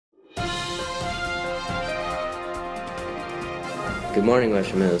Good morning,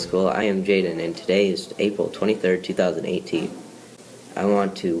 Western Middle School. I am Jaden, and today is April 23rd, 2018. I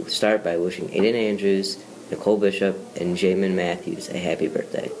want to start by wishing Aiden Andrews, Nicole Bishop, and Jamin Matthews a happy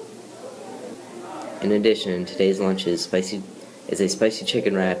birthday. In addition, today's lunch is a spicy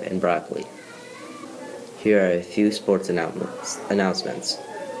chicken wrap and broccoli. Here are a few sports announcements.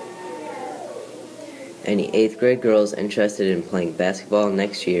 Any 8th grade girls interested in playing basketball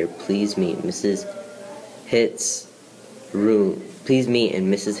next year, please meet in Mrs. Hitt's room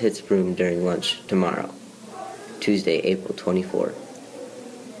during lunch tomorrow, Tuesday, April 24th.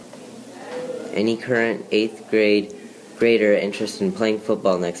 Any current 8th grader interested in playing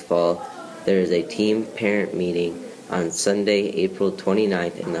football next fall, there is a team parent meeting on Sunday, April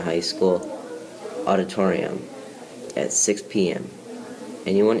 29th in the high school auditorium at 6 p.m.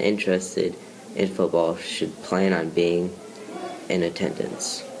 Anyone interested in football should plan on being in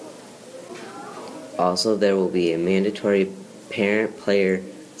attendance. Also, there will be a mandatory parent-player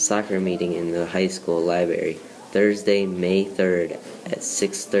soccer meeting in the high school library Thursday, May 3rd at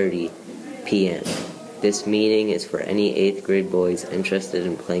 6:30 p.m. This meeting is for any 8th grade boys interested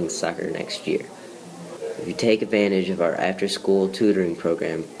in playing soccer next year. If you take advantage of our after-school tutoring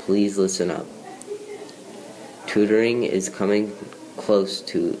program, please listen up. Tutoring is coming close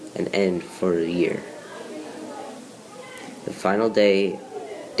to an end for the year. The final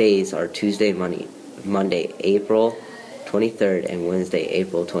days are Tuesday, Monday, April 23rd, and Wednesday,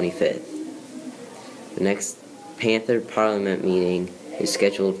 April 25th. The next Panther Parliament meeting is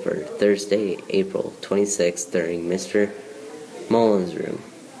scheduled for Thursday, April 26th during Mr. Mullins' room.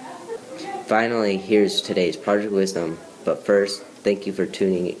 Finally, here's today's Project Wisdom, but first, thank you for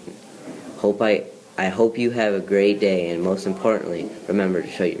tuning in. I hope you have a great day, and most importantly, remember to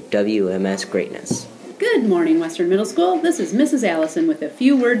show your WMS greatness. Good morning, Western Middle School. This is Mrs. Allison with a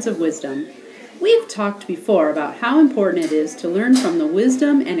few words of wisdom. We've talked before about how important it is to learn from the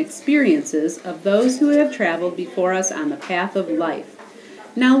wisdom and experiences of those who have traveled before us on the path of life.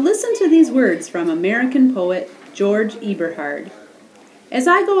 Now listen to these words from American poet George Eberhard. As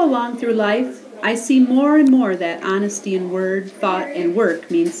I go along through life, I see more and more that honesty in word, thought, and work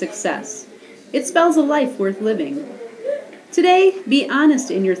means success. It spells a life worth living. Today, be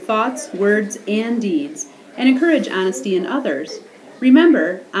honest in your thoughts, words, and deeds, and encourage honesty in others.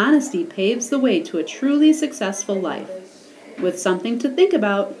 Remember, honesty paves the way to a truly successful life. With something to think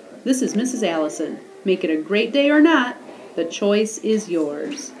about, this is Mrs. Allison. Make it a great day or not, the choice is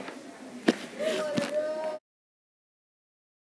yours.